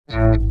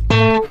Welcome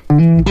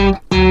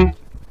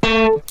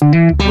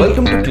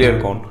to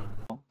Clearcon.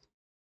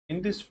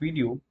 In this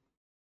video,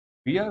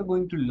 we are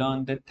going to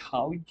learn that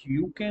how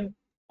you can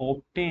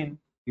obtain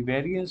the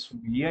various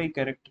VI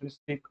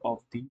characteristic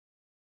of the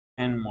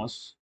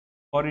NMOS,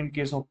 or in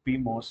case of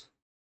PMOS,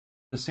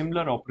 the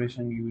similar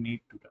operation you need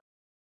to run.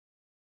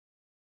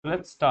 So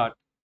let's start.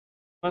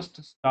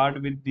 First,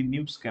 start with the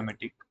new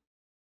schematic.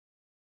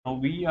 Now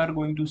we are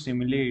going to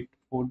simulate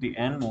for the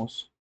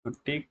NMOS. To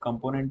take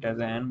component as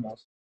an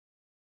NMOS,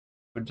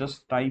 so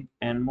just type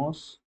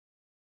NMOS,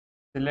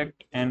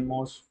 select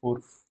NMOS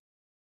for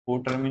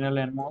 4-terminal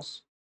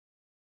NMOS,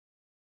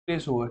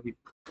 place over here.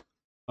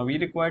 Now we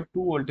require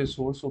 2 voltage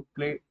source, so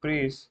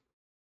press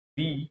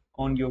V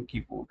on your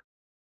keyboard.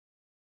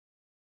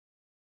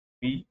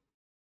 V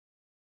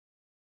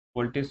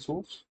voltage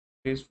source,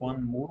 place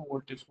one more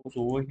voltage source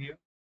over here.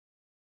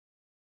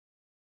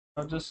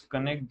 Now just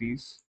connect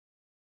these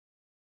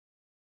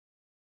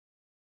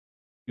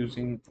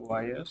using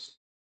wires.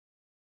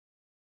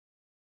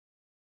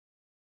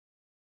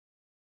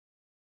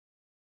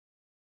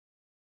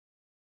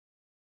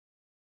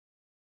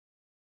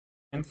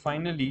 And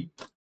finally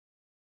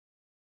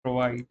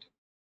provide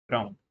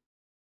ground.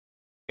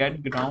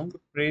 Get ground,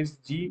 press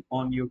G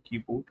on your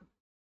keyboard.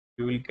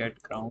 You will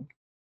get ground.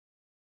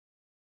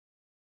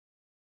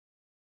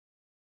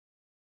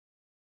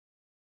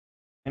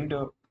 And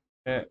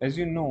as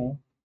you know,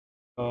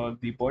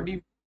 the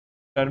body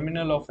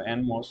terminal of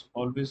NMOS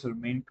always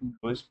remain to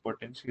lowest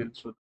potential,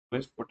 so the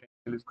lowest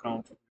potential is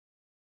ground,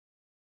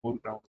 more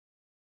ground.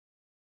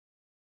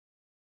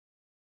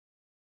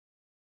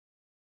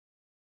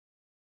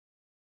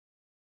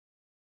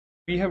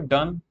 We have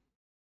done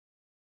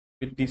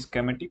with the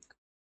schematic.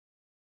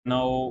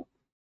 Now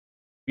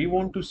we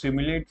want to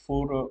simulate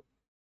for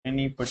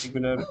any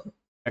particular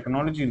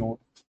technology node.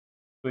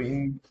 So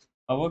in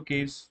our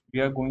case,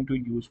 we are going to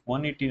use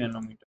 180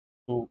 nanometer.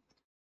 So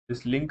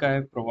this link I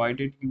have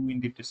provided you in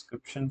the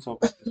descriptions of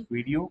this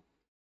video.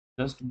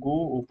 Just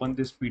go open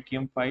this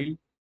PTM file,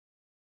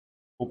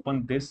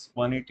 open this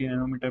 180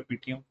 nanometer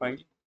PTM file.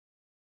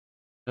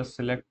 Just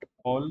select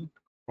all,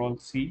 Control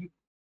C,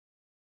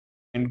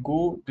 and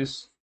go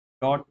this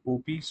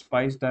 .op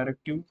spice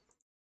directive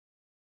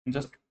and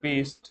just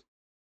paste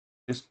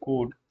this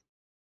code,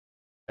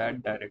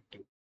 that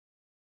directive.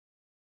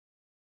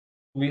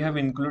 We have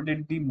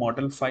included the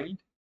model file.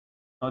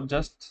 Now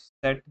just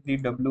set the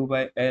W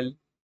by L.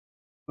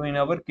 So in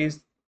our case,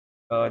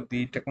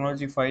 the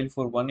technology file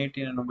for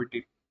 180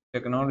 nanometer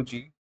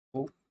technology,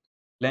 so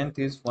length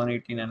is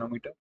 180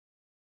 nanometer.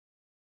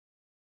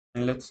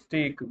 And let's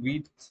take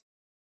width.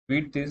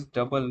 Width is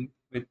double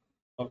width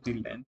of the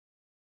length.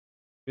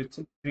 It's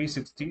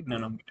 360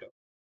 nanometer.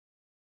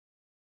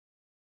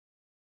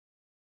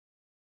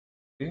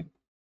 Okay.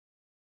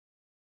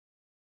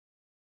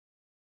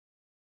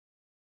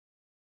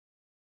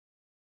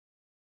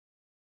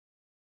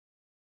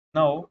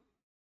 Now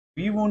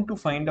we want to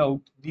find out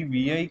the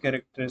VI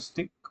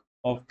characteristic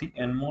of the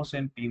NMOS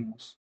and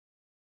PMOS.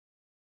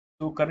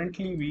 So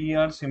currently we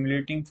are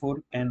simulating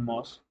for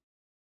NMOS,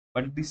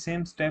 but the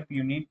same step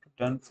you need to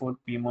done for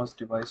PMOS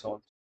device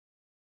also.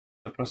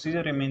 The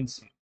procedure remains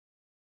same.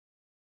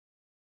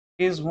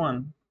 Case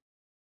 1,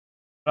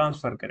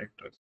 transfer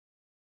characteristic.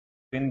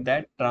 In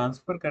that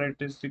transfer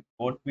characteristic,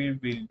 what we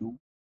will do,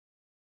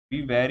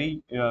 we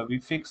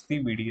fix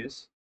the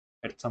VDS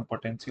at some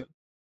potential.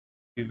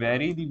 We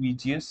vary the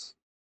VGS,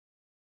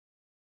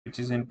 which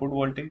is input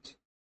voltage,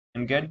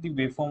 and get the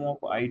waveform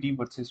of ID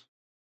versus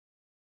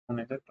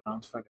known as a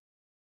transfer.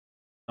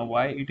 Now,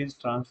 why it is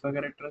transfer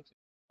characteristic?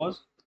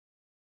 Because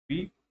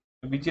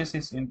VGS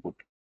is input.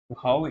 So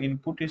how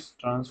input is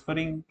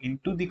transferring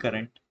into the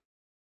current,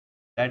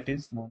 that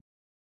is known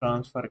as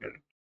transfer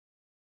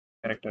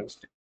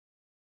characteristic.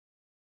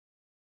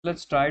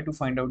 Let's try to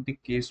find out the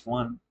case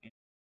 1. In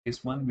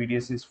case 1,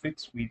 VDS is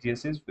fixed,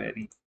 VGS is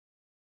vary.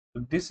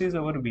 So this is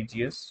our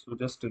VGS. So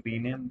just to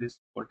rename this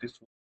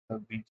voltage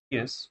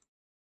VGS.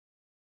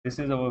 This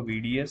is our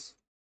VDS.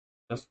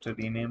 Just to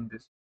rename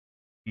this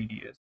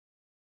VDS.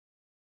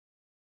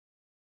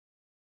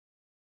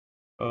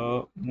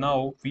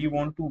 Now we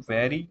want to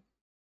vary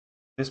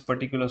this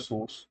particular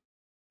source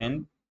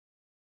and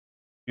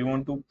we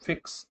want to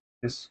fix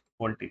this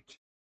voltage.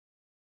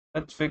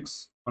 Let's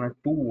fix on a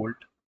 2 volt.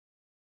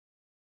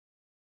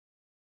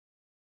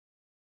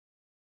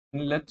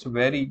 And let's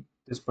vary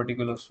this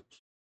particular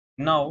source.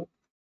 Now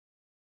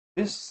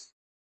this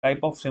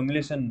type of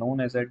simulation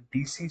known as a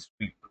DC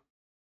sweep.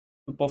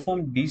 To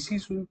perform DC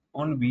sweep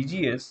on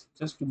VGS,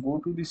 just to go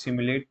to the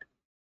simulate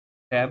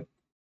tab,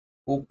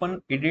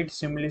 open edit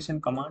simulation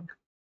command,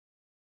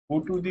 go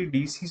to the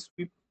DC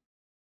sweep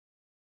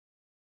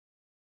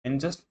and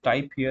just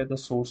type here the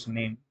source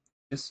name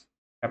is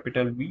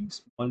capital V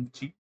small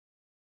g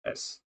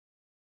s.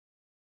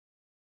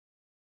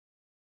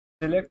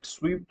 Select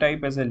sweep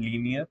type as a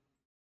linear,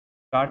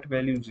 start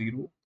value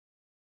 0,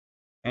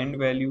 end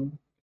value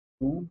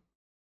 2,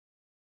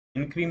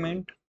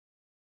 increment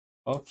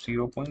of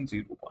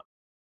 0.01.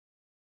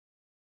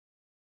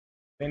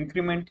 The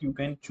increment you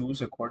can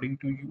choose according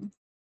to you.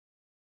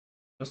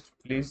 Just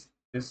place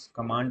this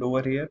command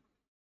over here.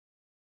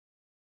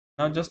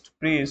 Now just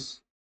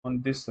press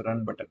on this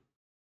run button.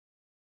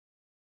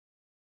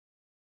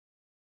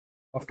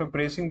 After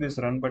pressing this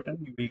run button,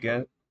 you will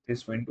get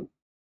this window.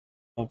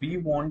 Now we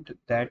want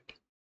that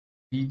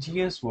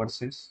VGS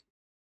versus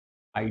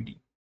ID.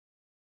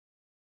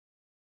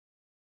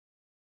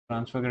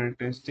 Transfer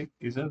characteristic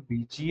is a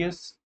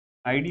VGS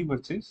ID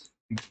versus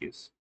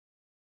VGS.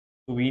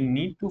 So we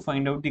need to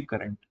find out the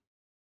current.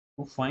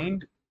 To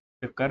find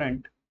the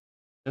current,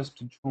 just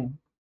zoom.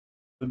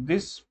 So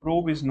this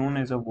probe is known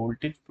as a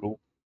voltage probe,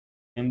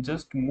 and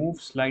just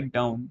move slide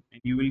down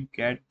and you will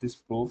get this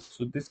probe.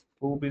 So this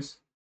probe is,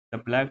 the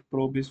black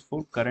probe is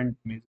for current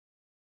measure.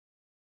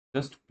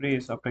 Just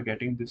press after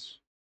getting this.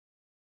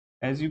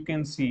 As you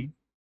can see,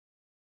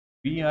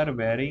 we are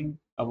varying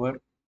our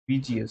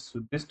VGS. So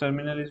this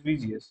terminal is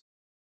VGS.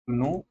 To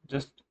know,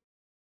 just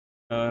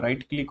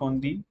right click on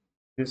the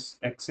this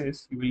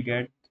axis, you will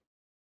get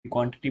the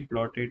quantity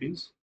plotted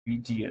is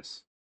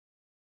VGS.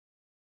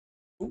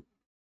 So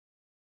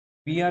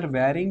we are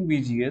varying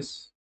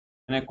VGS,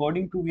 and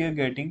according to we are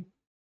getting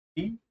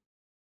the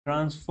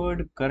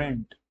transferred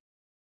current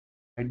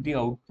at the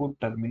output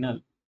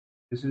terminal.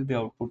 This is the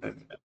output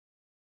terminal.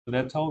 So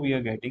that's how we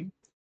are getting.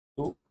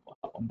 So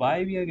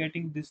why we are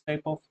getting this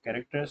type of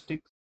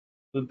characteristics?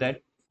 So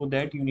that for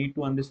that you need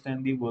to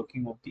understand the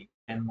working of the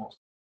NMOS,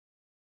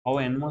 how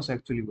NMOS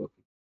actually works.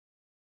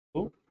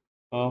 So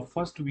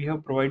first we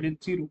have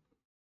provided 0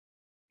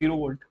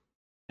 volt,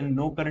 and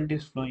no current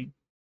is flowing.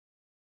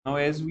 Now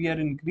as we are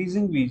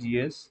increasing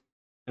VGS,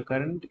 the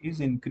current is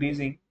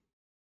increasing.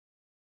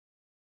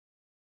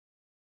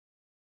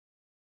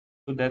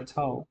 So that's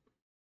how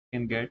you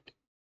can get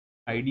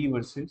ID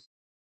versus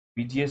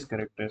VGS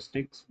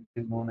characteristics,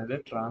 which is known as a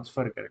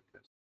transfer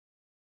characteristic.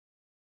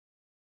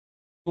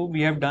 So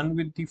we have done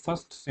with the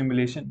first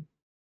simulation.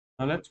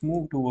 Now let's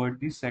move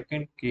toward the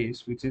second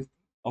case, which is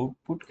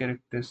output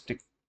characteristic.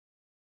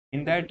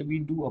 In that we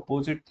do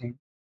opposite thing.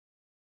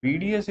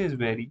 VDS is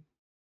vary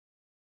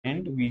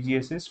and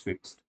VGS is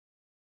fixed.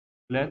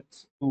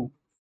 Let's do,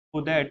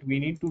 for that we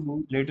need to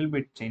do little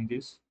bit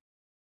changes.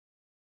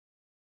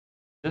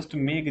 Just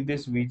make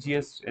this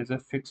VGS as a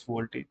fixed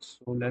voltage.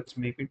 So let's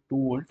make it 2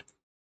 volt,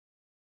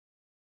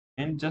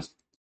 and just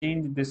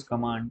change this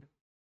command.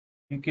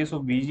 In case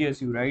of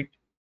VGS, you write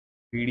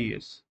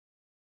VDS.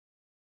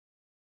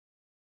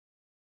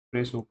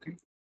 Press OK.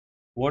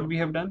 What we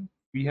have done?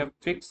 We have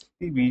fixed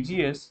the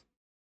VGS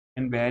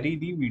and vary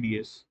the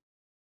VDS.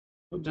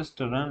 So just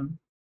run.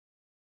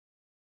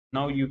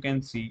 Now you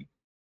can see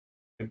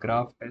the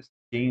graph has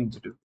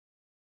changed,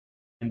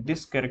 and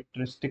this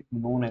characteristic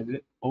known as a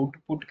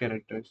output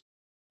characteristic.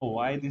 So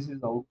why this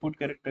is output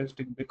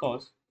characteristic?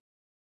 Because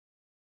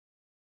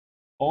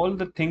all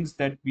the things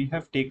that we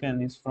have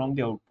taken is from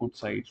the output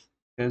side.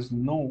 There's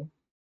no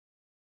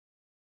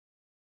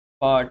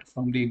part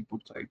from the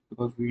input side,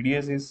 because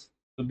VDS is,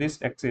 so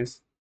this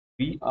axis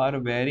we are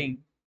varying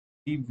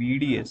the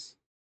VDS.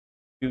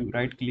 If you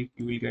right click,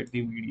 you will get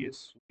the VDS.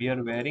 So we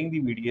are varying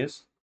the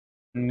VDS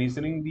and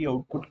measuring the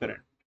output current.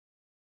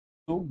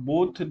 So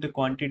both the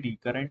quantity,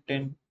 current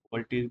and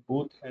voltage,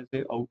 both has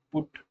a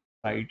output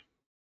side.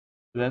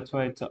 So that's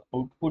why it's an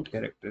output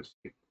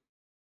characteristic.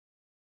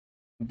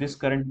 This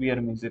current we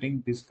are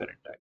measuring, this current,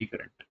 ID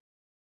current.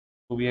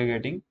 So we are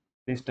getting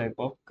this type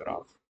of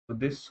graph. So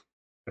this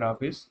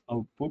graph is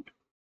output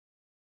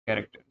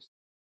characteristic.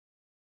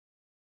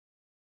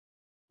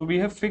 So we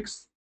have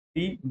fixed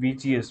the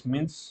VGS,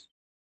 means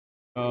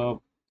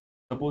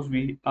suppose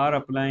we are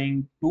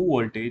applying 2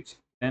 voltage,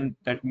 then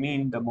that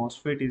means the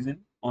MOSFET is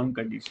in on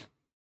condition.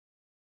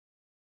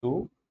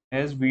 So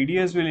as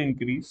VDS will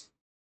increase,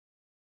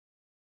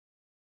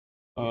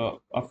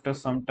 after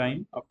some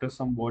time, after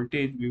some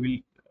voltage,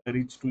 we will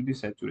reach to the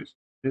saturation.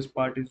 This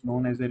part is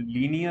known as a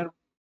linear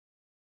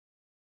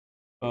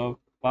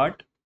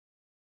part,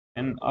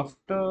 and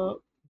after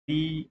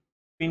the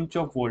pinch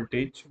of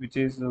voltage, which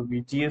is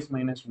VGS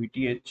minus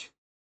VTH.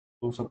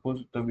 So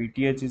suppose the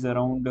VTH is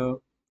around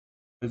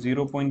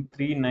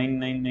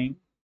 0.3999.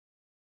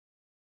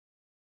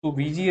 So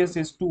VGS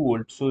is 2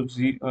 volts. So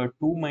 2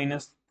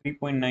 minus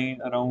 3.9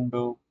 around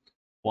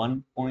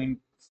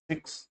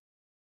 1.6.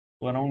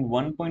 So around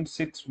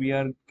 1.6 we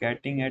are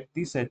getting at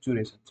the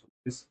saturation. So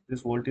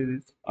this voltage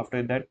is,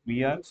 after that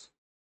we are,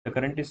 the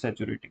current is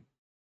saturating.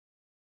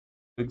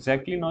 So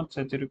exactly not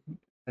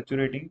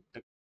saturating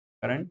the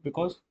current,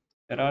 because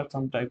there are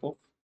some type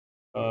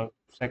of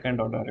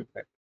second order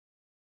effect.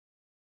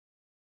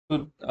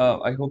 So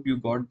I hope you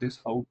got this,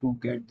 how to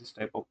get this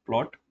type of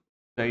plot.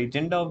 The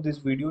agenda of this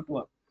video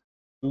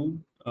to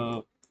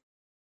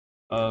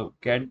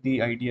get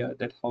the idea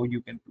that how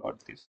you can plot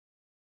this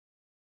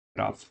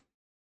graph.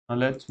 Now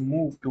let's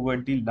move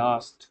toward the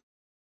last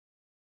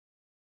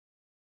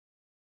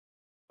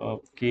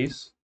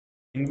case,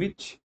 in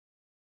which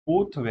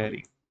both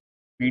vary.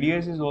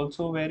 VDS is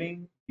also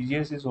varying,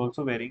 VGS is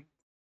also varying.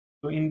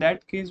 So in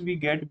that case, we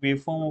get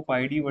waveform of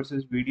ID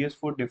versus VDS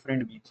for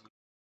different VGS,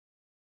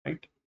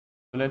 right?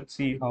 So let's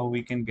see how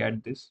we can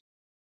get this.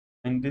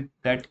 In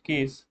that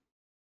case,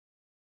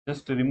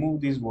 just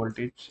remove this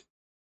voltage,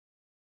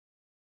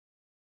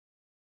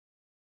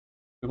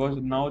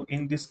 because now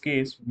in this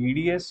case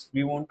VDS,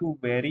 we want to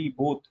vary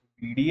both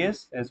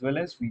VDS as well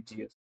as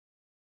VGS.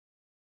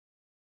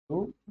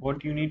 So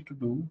what you need to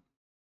do,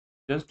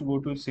 just go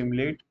to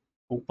simulate,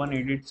 open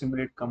edit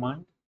simulate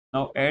command.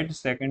 Now add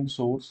second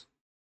source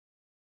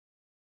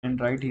and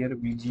write here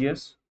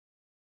VGS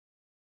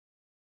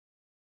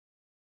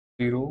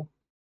 0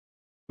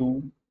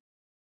 2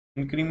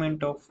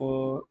 increment of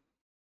oh,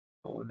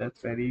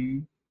 that's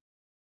very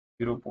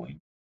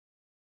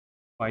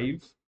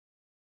 0.5.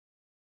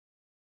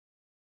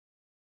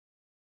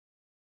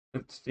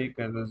 Let's take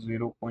as a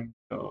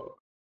 0.4.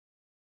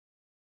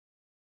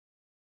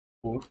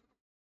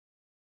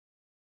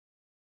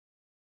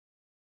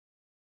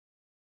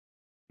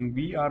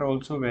 We are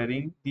also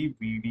varying the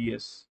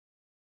VDS.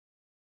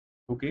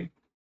 Okay,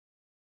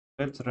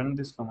 let's run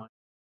this command.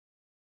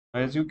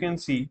 As you can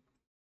see,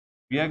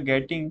 we are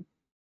getting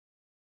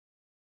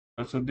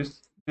so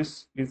this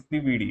is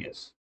the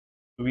VDS.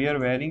 So we are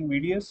varying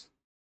VDS,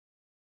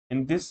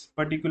 and this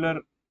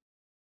particular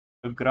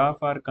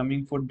graph are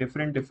coming for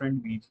different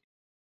VG.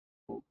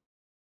 So,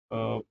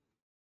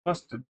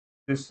 first,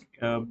 this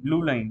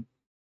blue line,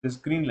 this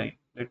green line.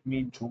 Let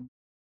me zoom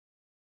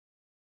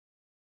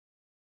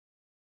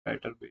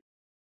better way.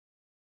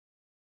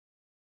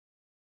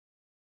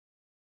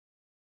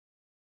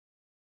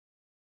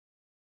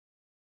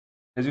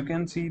 As you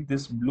can see,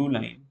 this blue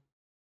line.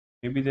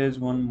 Maybe there is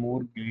one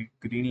more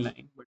green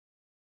line, but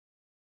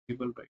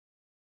people right.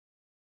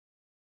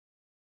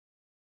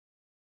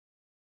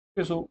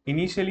 Okay, so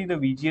initially the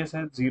VGS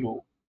has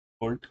 0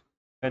 volt.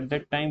 At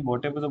that time,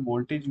 whatever the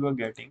voltage you are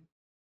getting,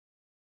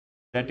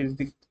 that is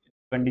the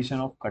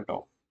condition of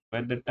cutoff.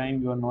 At that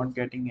time, you are not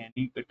getting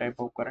any type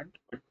of current,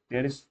 but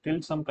there is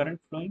still some current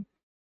flowing.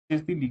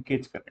 This is the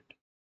leakage current.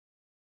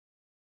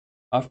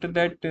 After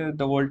that, the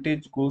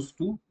voltage goes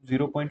to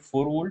 0.4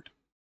 volt.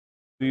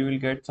 So you will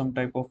get some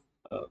type of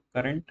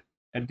current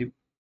at the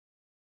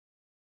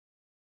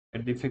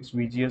fixed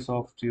VGS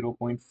of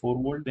 0.4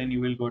 volt. Then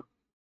you will go to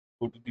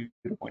the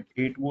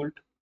 0.8 volt.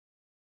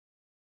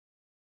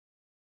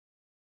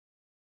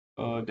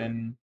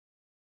 Then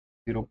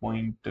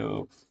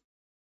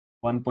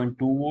 0.1.2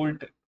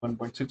 volt,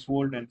 1.6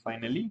 volt, and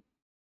finally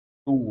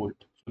 2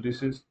 volt. So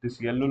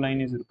this yellow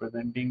line is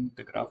representing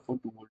the graph for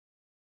 2 volt.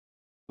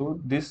 So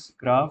this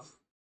graph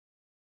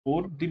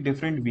for the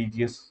different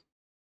VGS.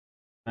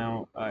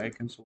 Now I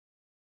can show.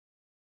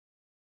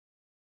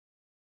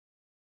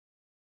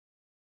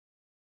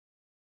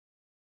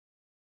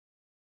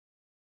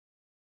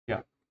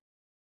 Yeah,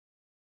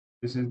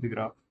 this is the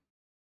graph.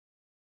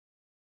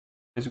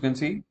 As you can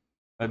see,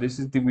 this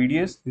is the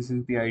VDS, this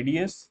is the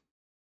IDS,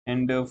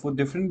 and for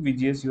different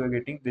VGS you are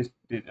getting this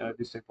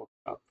type of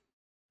graph.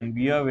 And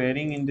we are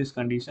varying in this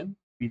condition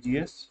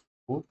VGS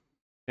for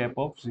step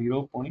of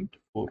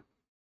 0.4.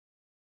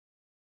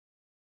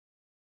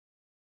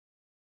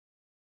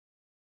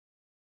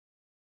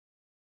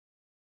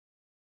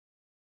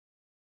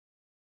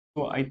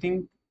 So I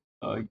think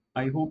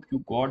I hope you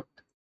got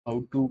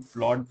how to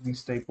plot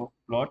these type of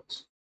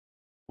plots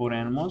for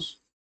NMOS.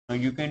 Now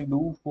you can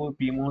do for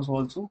PMOS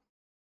also.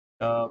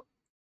 The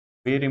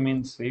way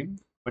remains same,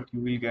 but you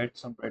will get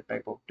some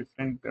type of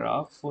different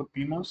graph for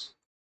PMOS.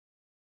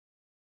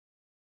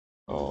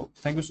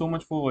 Thank you so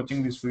much for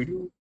watching this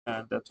video,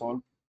 and that's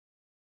all.